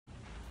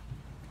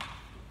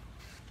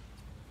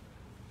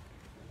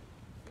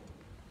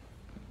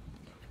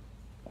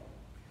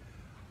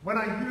When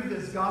I hear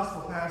this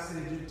gospel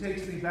passage, it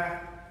takes me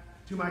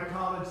back to my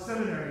college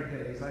seminary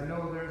days. I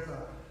know there's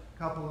a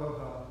couple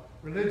of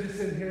religious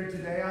in here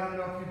today. I don't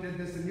know if you did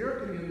this in your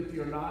community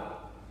or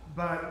not,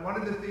 but one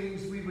of the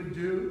things we would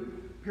do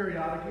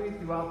periodically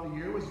throughout the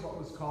year was what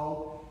was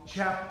called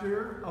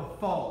Chapter of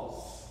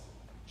Falls.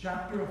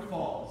 Chapter of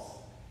Falls.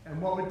 And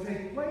what would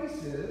take place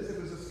is,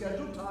 it was a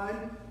scheduled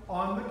time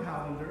on the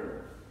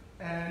calendar,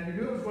 and you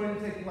knew it was going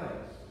to take place.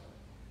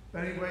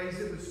 But anyways,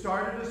 it would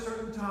start at a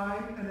certain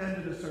time and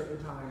end at a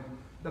certain time.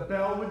 The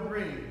bell would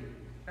ring.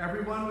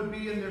 Everyone would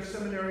be in their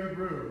seminary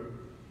room,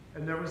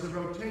 and there was a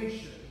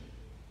rotation.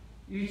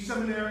 Each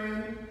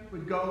seminarian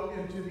would go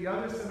into the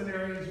other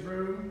seminarian's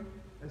room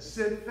and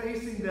sit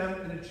facing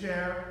them in a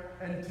chair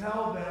and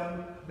tell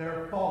them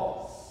their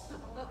faults.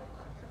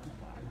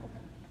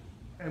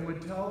 And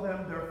would tell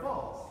them their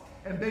faults.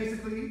 And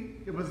basically,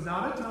 it was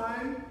not a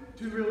time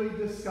to really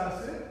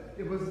discuss it.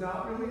 It was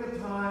not really a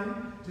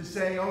time to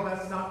say, oh,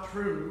 that's not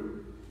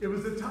true. It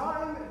was a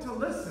time to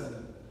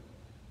listen.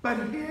 But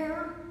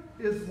here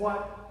is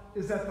what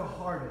is at the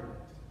heart of it.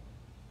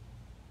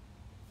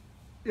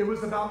 It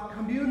was about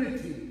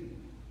community.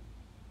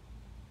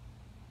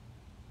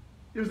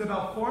 It was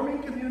about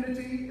forming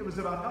community. It was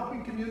about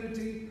helping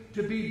community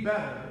to be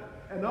better.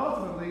 And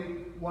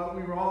ultimately, what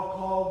we were all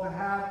called to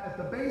have at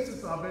the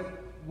basis of it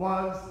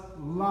was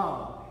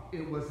love.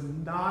 It was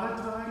not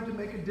a time to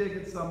make a dig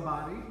at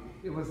somebody.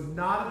 It was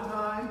not a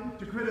time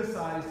to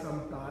criticize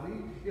somebody.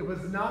 It was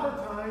not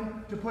a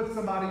time to put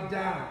somebody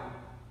down.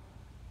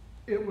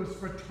 It was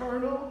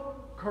fraternal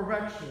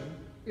correction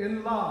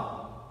in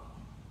love.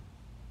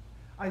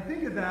 I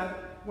think of that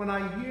when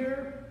I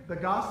hear the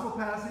gospel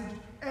passage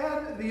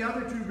and the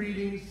other two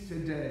readings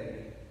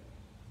today.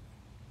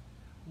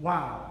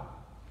 Wow.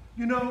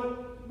 You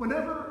know,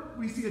 whenever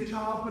we see a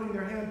child putting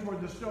their hand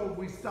toward the stove,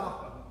 we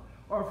stop them.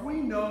 Or if we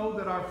know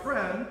that our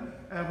friend,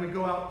 and we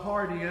go out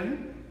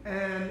partying,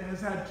 and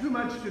has had too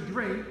much to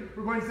drink,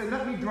 we're going to say,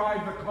 let me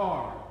drive the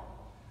car.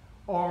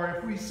 Or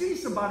if we see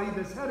somebody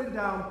that's headed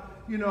down,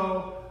 you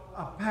know,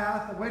 a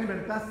path, wait a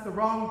minute, that's the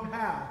wrong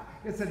path.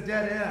 It's a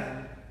dead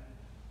end.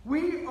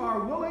 We are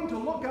willing to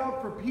look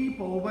out for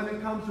people when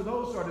it comes to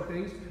those sort of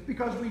things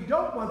because we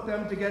don't want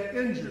them to get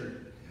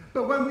injured.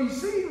 But when we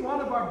see one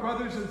of our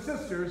brothers and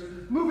sisters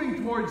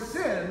moving towards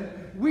sin,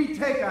 we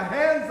take a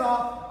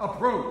hands-off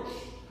approach.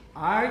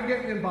 I ain't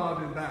getting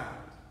involved in that.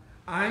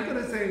 I ain't going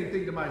to say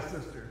anything to my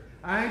sister.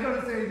 I ain't going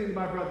to say anything to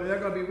my brother. They're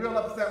going to be real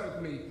upset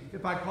with me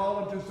if I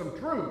call them to some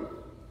truth.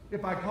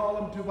 If I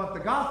call them to what the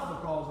gospel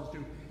calls us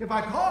to. If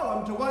I call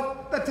them to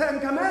what the Ten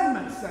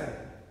Commandments say.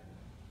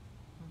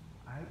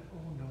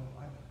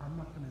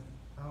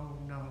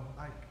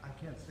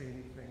 I can't say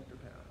anything to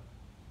them.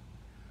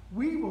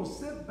 We will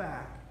sit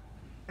back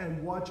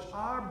and watch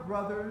our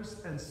brothers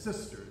and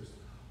sisters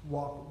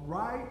walk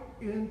right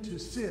into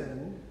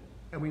sin,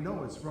 and we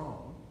know it's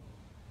wrong,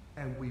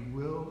 and we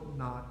will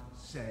not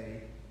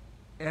say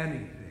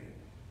anything.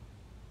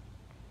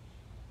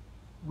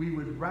 We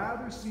would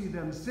rather see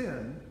them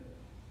sin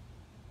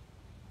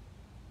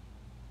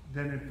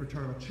than in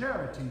fraternal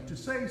charity to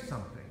say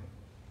something.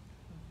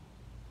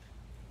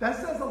 That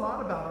says a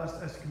lot about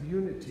us as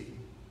community.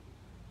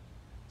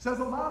 Says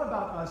a lot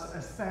about us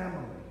as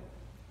family.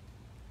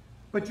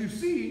 But you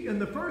see, in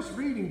the first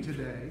reading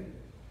today,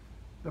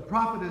 the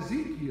prophet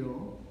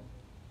Ezekiel,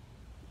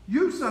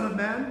 you son of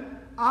man,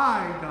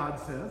 I, God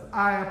says,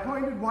 I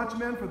appointed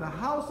watchmen for the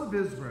house of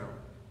Israel.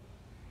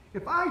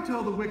 If I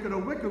tell the wicked, O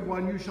wicked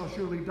one, you shall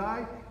surely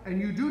die, and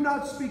you do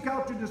not speak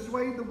out to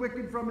dissuade the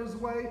wicked from his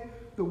way,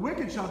 the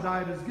wicked shall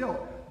die of his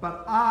guilt,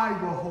 but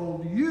I will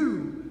hold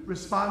you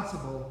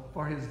responsible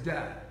for his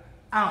death.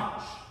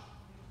 Ouch.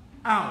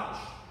 Ouch.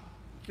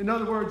 In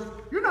other words,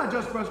 you're not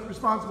just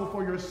responsible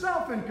for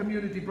yourself in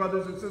community,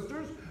 brothers and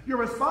sisters. You're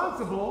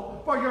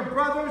responsible for your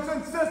brothers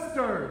and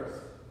sisters.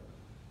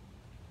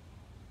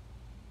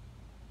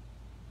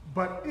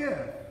 But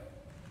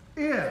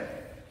if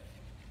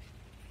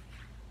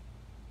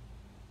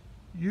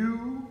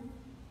you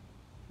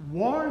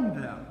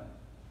warn them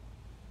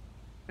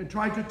and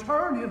try to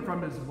turn him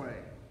from his way,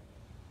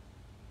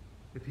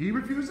 if he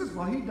refuses,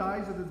 well, he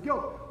dies of his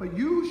guilt. But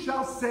you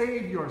shall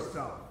save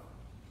yourself.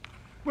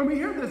 When we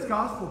hear this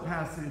gospel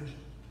passage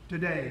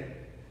today,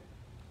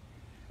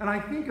 and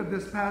I think of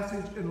this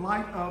passage in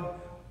light of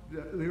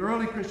the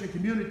early Christian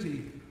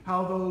community,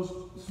 how those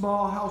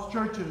small house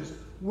churches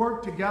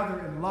work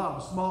together in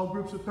love, small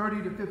groups of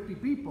 30 to 50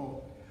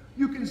 people,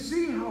 you can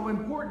see how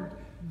important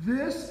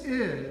this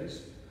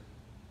is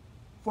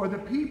for the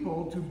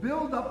people to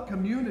build up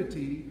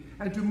community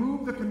and to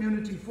move the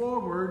community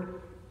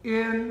forward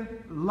in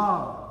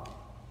love.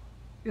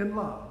 In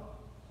love.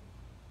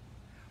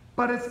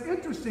 But it's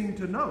interesting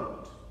to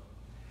note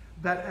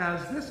that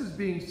as this is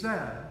being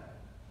said,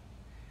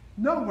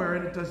 nowhere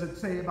in it does it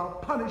say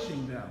about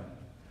punishing them.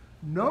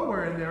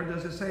 Nowhere in there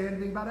does it say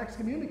anything about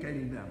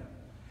excommunicating them.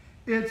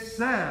 It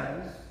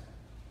says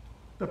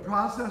the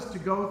process to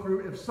go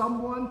through if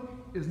someone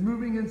is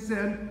moving in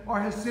sin or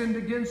has sinned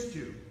against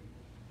you.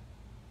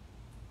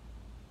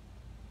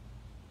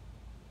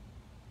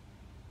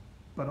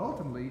 But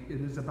ultimately,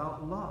 it is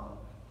about love.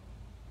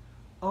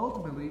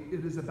 Ultimately,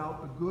 it is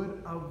about the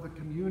good of the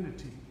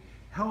community,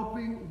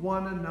 helping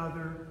one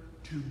another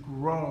to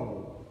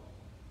grow.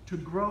 To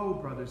grow,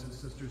 brothers and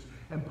sisters.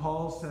 And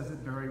Paul says it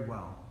very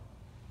well.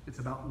 It's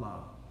about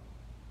love.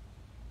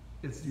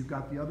 You've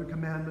got the other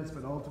commandments,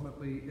 but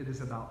ultimately it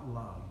is about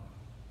love.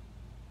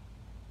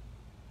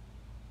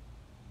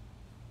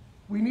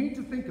 We need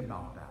to think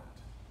about that.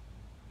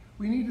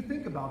 We need to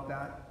think about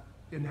that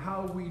in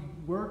how we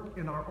work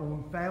in our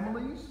own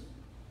families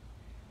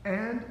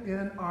and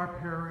in our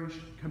parish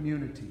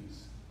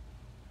communities.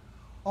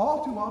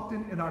 All too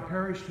often in our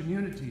parish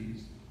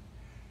communities,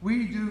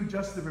 we do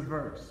just the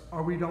reverse,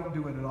 or we don't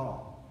do it at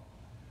all.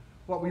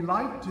 What we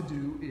like to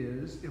do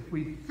is, if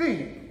we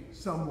think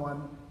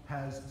someone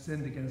has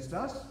sinned against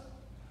us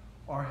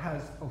or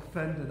has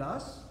offended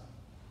us,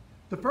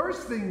 the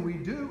first thing we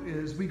do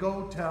is we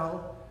go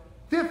tell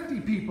 50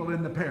 people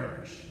in the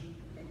parish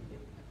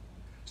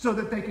so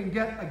that they can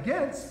get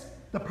against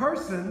the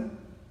person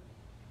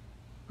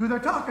who they're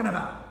talking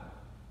about.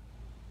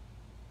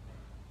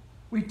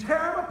 We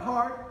tear them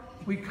apart,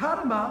 we cut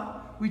them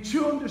up, we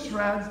chew them to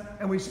shreds,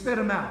 and we spit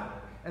them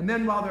out. And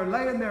then while they're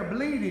laying there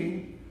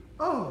bleeding,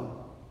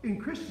 oh, in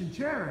Christian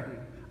charity,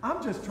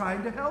 I'm just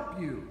trying to help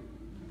you.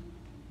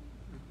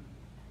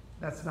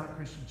 That's not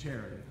Christian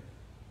charity.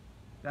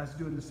 That's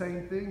doing the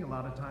same thing a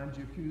lot of times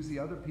you accuse the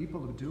other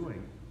people of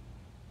doing.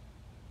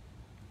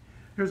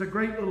 Here's a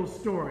great little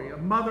story. A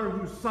mother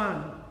whose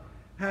son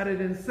had an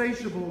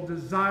insatiable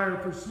desire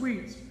for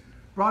sweets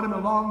brought him a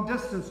long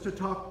distance to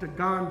talk to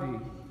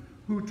Gandhi,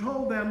 who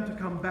told them to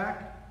come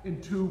back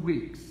in 2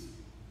 weeks.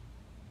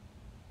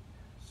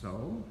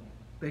 So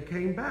they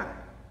came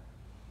back.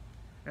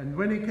 And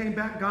when he came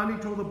back, Gandhi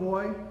told the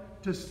boy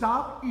to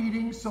stop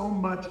eating so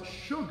much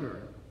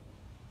sugar.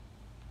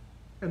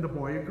 And the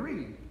boy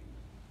agreed.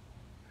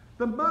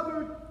 The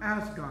mother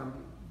asked Gandhi,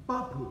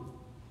 Bapu,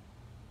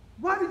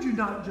 why did you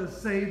not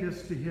just say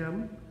this to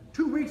him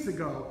 2 weeks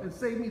ago and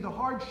save me the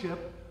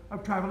hardship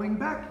of traveling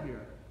back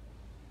here?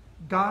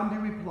 Gandhi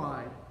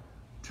replied,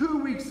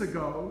 2 weeks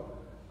ago,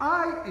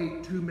 I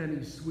ate too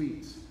many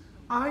sweets.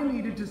 I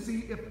needed to see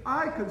if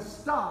I could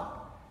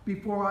stop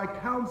before I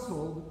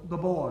counseled the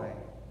boy.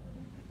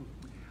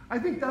 I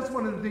think that's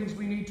one of the things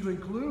we need to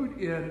include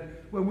in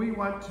when we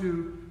want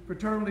to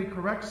fraternally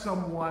correct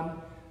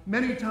someone.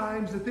 Many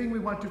times the thing we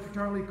want to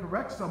fraternally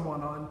correct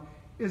someone on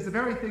is the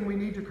very thing we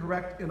need to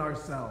correct in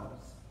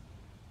ourselves.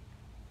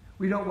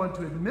 We don't want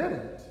to admit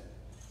it,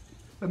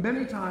 but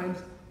many times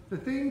the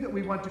thing that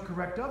we want to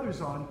correct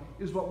others on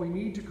is what we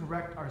need to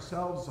correct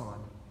ourselves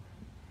on.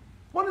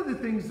 One of the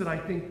things that I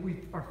think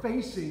we are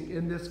facing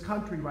in this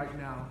country right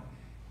now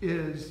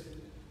is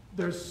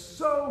there's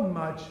so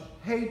much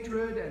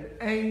hatred and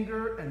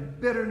anger and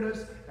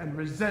bitterness and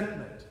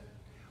resentment.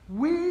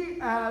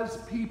 We as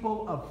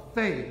people of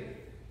faith,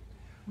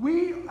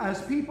 we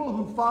as people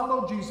who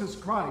follow Jesus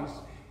Christ,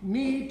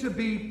 need to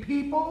be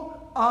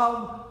people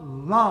of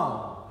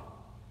love.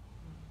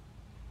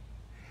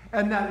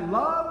 And that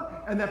love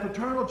and that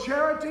fraternal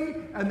charity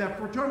and that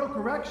fraternal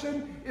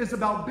correction is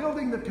about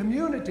building the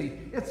community.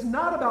 It's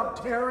not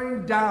about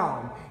tearing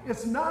down.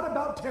 It's not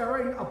about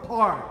tearing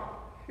apart.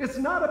 It's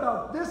not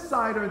about this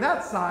side or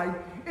that side.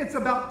 It's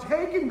about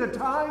taking the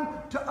time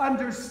to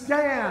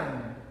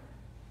understand.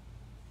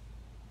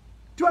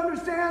 To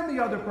understand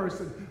the other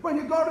person. When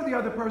you go to the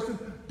other person,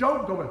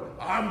 don't go with,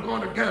 I'm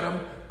going to get him.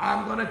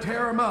 I'm going to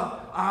tear him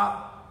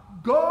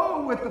up.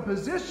 Go with the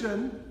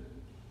position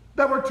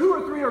that where 2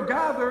 or 3 are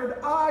gathered,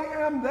 I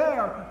am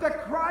there.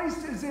 That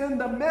Christ is in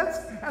the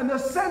midst and the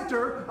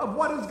center of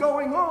what is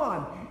going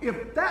on.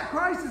 If that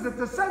Christ is at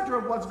the center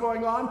of what's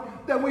going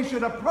on, then we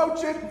should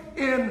approach it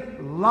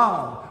in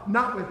love.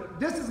 Not with,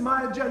 this is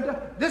my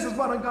agenda, this is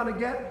what I'm going to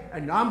get,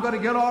 and I'm going to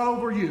get all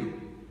over you.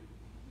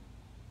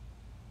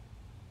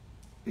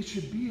 It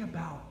should be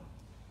about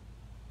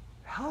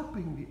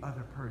helping the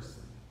other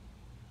person,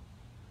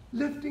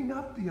 lifting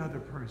up the other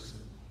person,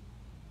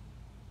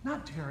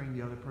 not tearing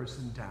the other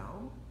person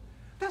down.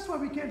 That's why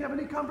we can't have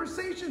any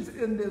conversations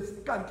in this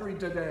country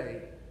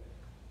today.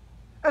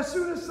 As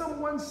soon as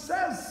someone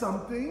says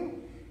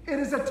something, it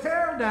is a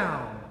tear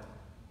down.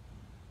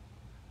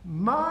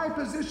 My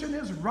position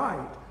is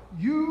right.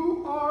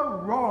 You are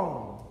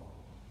wrong.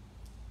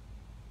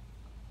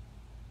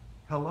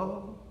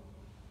 Hello?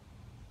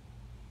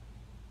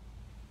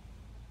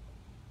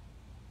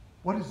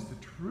 What is the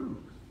truth?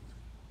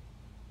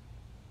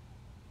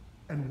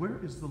 And where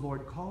is the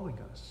Lord calling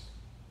us?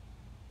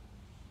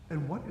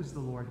 And what is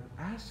the Lord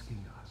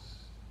asking us?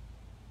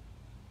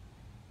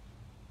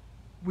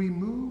 We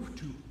move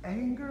to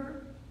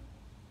anger.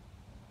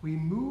 We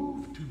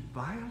move to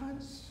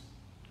violence.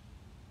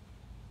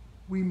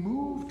 We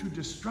move to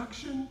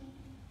destruction.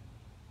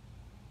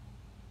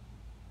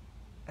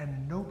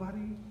 And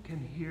nobody can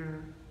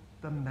hear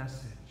the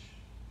message.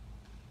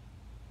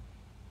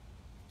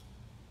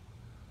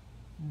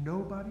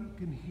 Nobody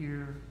can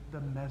hear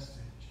the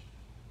message.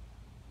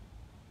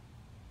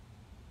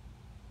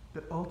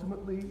 That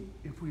ultimately,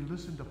 if we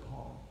listen to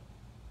Paul,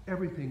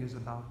 everything is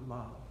about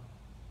love.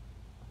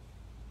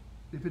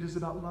 If it is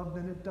about love,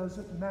 then it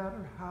doesn't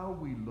matter how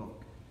we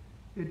look.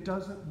 It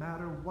doesn't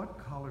matter what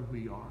color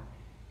we are.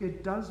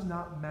 It does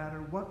not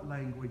matter what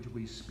language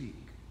we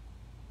speak.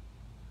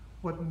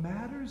 What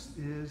matters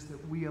is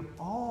that we have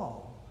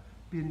all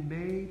been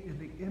made in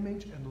the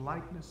image and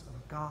likeness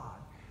of God.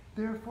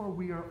 Therefore,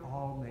 we are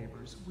all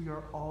neighbors. We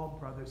are all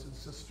brothers and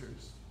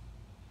sisters.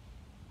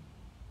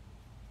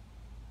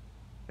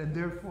 And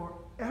therefore,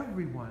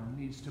 everyone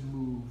needs to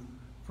move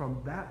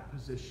from that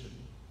position,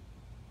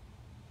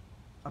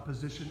 a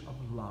position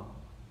of love,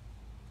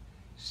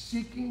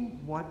 seeking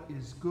what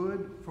is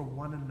good for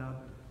one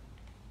another,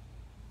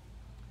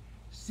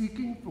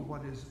 seeking for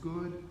what is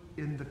good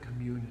in the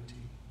community.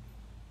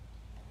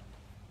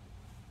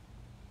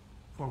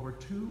 For where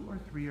 2 or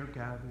 3 are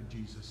gathered,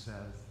 Jesus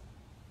says,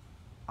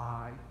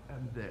 I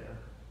am there.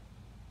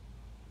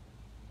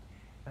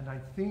 And I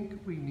think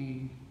we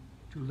need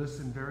to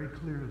listen very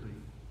clearly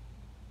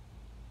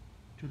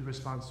to the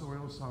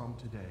responsorial psalm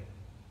today.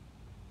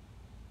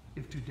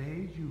 If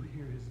today you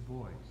hear his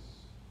voice,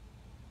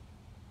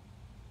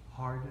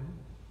 harden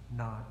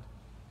not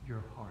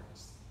your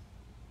hearts.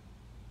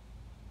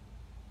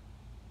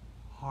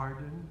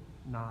 Harden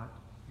not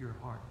your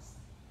hearts.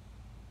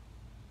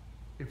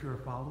 If you're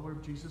a follower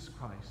of Jesus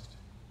Christ,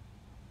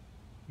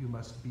 you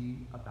must be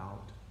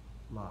about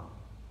love.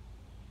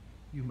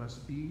 You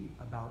must be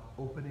about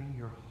opening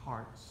your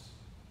hearts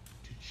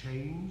to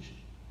change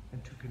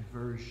and to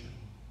conversion,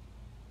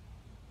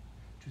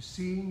 to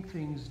seeing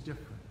things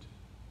different,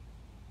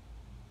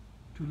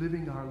 to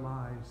living our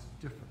lives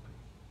differently,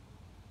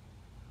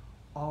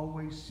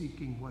 always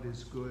seeking what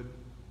is good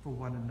for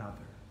one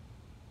another,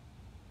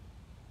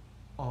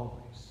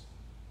 always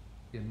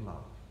in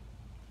love.